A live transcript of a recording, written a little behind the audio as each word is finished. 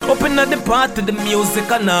Open up the part to the music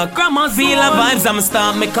and knock. Grandma feel the vibes, I'ma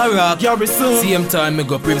start make a rock. Garrison. Same time me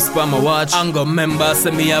go prips for my watch. And go member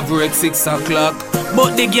say me have work 6 o'clock.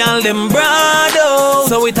 But the girl them broad oh,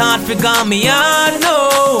 so it hard figure me hard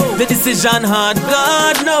no. The decision hard,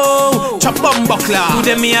 God no. Chop bumbo clap. To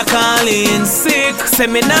them me a calling sick. Say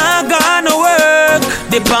me nah gonna work.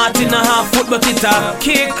 The party nah half foot but it a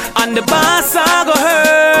kick. And the boss a go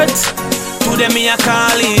hurt. To them me a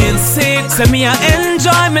calling sick. Say me a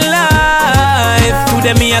enjoy my life. To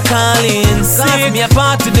them me a calling sick. Me a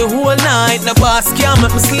party the whole night. The boss can't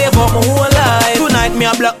make me slave out my whole life. Tonight me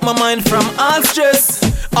a block my mind from all stress.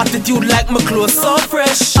 Attitude like my clothes so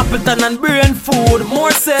fresh. Appleton and brain food,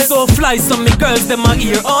 more says. So fly some me girls, them a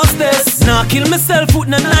ear hostess. Nah kill myself with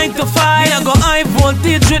no 9 to 5. Me a go high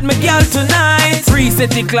voltage with me girl tonight.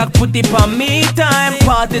 Reset the clock, put it on me time.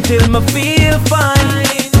 Party till me feel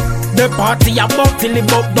fine. The party a buck till it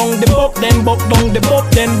buck down, the buck then buck down, the buck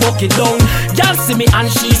then buck it down. Girl see me and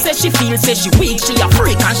she say she feel, say she weak, she a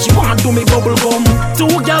freak and she want do me bubble gum. 2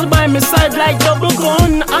 girl by me side like double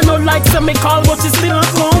gun. I know like say me call but she still a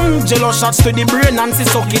come. Jello shots to the brain and she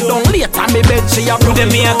suck it down. Later me bed she a broke it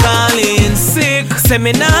down. Me a calling sick, say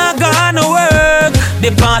me nah gonna work.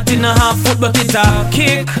 The party nah half foot but it a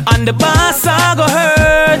kick. And the boss a go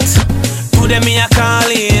hurt. To them me a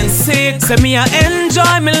calling sick. Say me a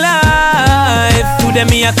enjoy my life. To them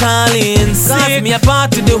me a calling sick. Me a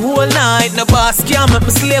party the whole night. No boss can't make me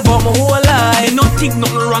slave out my whole life. Me no think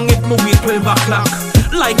nothing wrong if me wait 12 o'clock.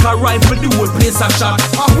 Like a rifle the whole place a shot.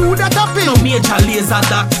 Who that a pin? No major laser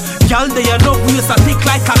that. Y'all they a no waste a tick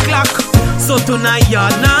like a clock. So tonight y'all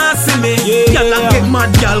nah see me. Y'all a get mad,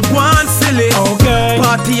 y'all go on silly. Okay.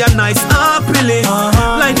 Party a nice happily.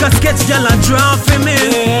 Like a sketch, y'all a draw for me.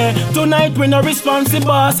 Tonight we no responsible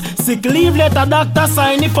boss. Sick leave let a doctor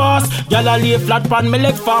sign it fast. Y'all a lay flat pan me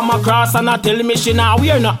leg farm across. And I tell me she nah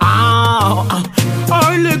wear no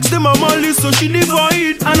her legs them a molly so she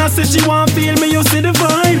divide. And I say she want feel me you see the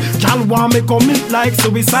vibe. Y'all want me commit like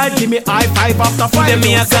suicide. Give me high five after 5. Them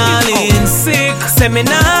me a calling sick. Say me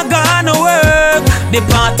nah gonna work. The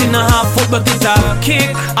party nah half foot but it a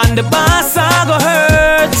kick. And the boss a go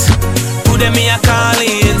hurt. To them me a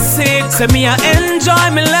calling sick. Say me a enjoy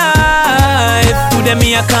my life. To them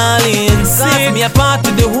me a calling sick. Me a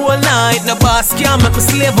party the whole night. No boss can't make me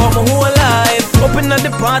slave out my whole life. Open up the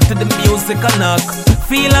party the music a knock.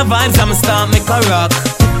 Feel the vibes I'ma start make a rock.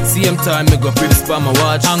 Same time me go prips for my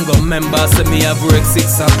watch. And go member say me have work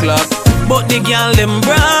 6 o'clock. But the girl them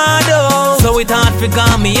broad oh, so it hard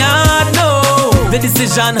figure me hard no. The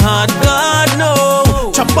decision hard, God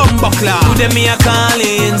no. Chop bumbo clap. To them me a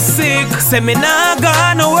calling sick. Say me nah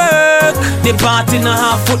gonna work. The party nah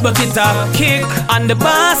half foot but it a kick. And the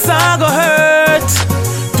boss a go hurt.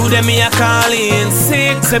 To them me a calling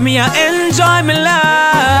sick. Say me a enjoy my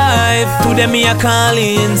life. To them me a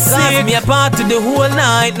calling sick. Me a party the whole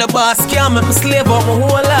night. No boss can't make me slave out my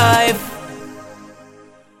whole life.